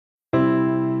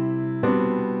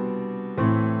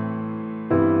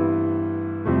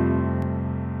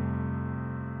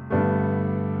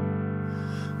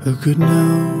who could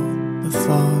know the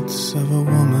thoughts of a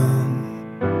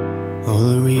woman, or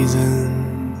the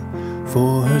reason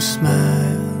for her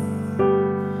smile,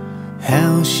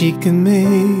 how she can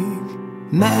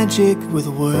make magic with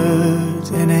words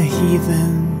and a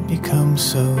heathen become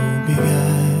so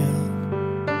beguiled.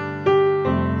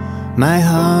 My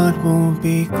heart won't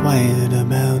be quiet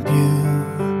about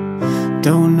you,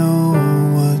 don't know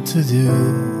what to do.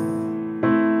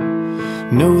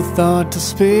 No thought to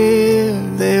spare,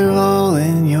 they're all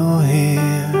in your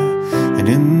hair and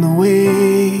in the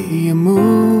way you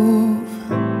move.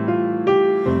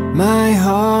 My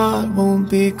heart won't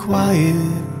be quiet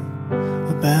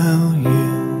about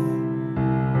you.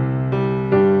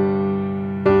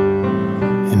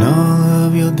 In all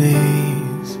of your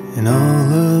days, in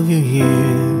all of your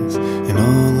years, in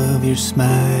all of your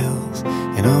smiles,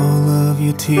 in all of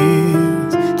your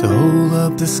tears, to hold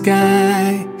up the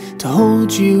sky, to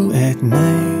hold you at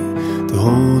night, to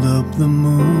hold up the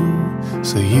moon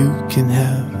so you can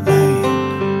have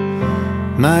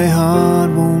light. My heart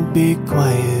won't be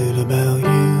quiet about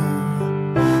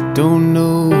you, don't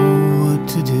know what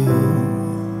to do.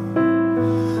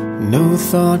 No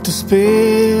thought to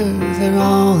spare, they're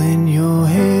all in your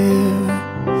hair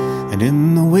and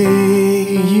in the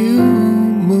way you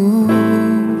move.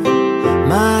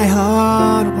 My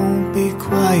heart won't be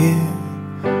quiet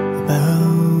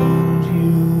about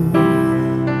you.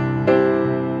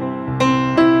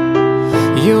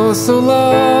 You're so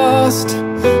lost,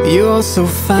 you're so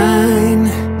fine,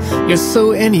 you're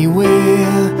so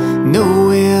anywhere,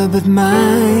 nowhere but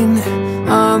mine.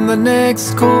 On the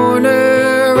next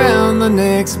corner, around the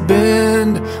next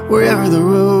bend, wherever the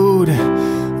road,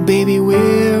 baby,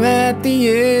 we're at the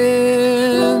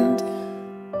end.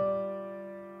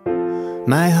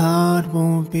 My heart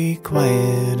won't be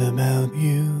quiet about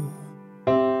you.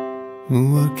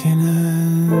 What can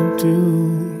I do?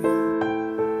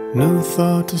 No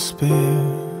thought to spare,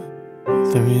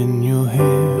 they're in your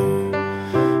hair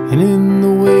and in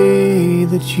the way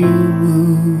that you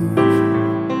move.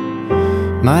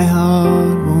 My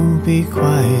heart won't be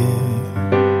quiet,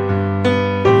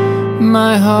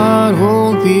 my heart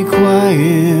won't be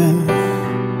quiet,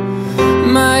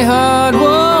 my heart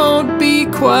won't be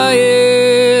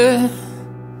quiet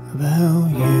about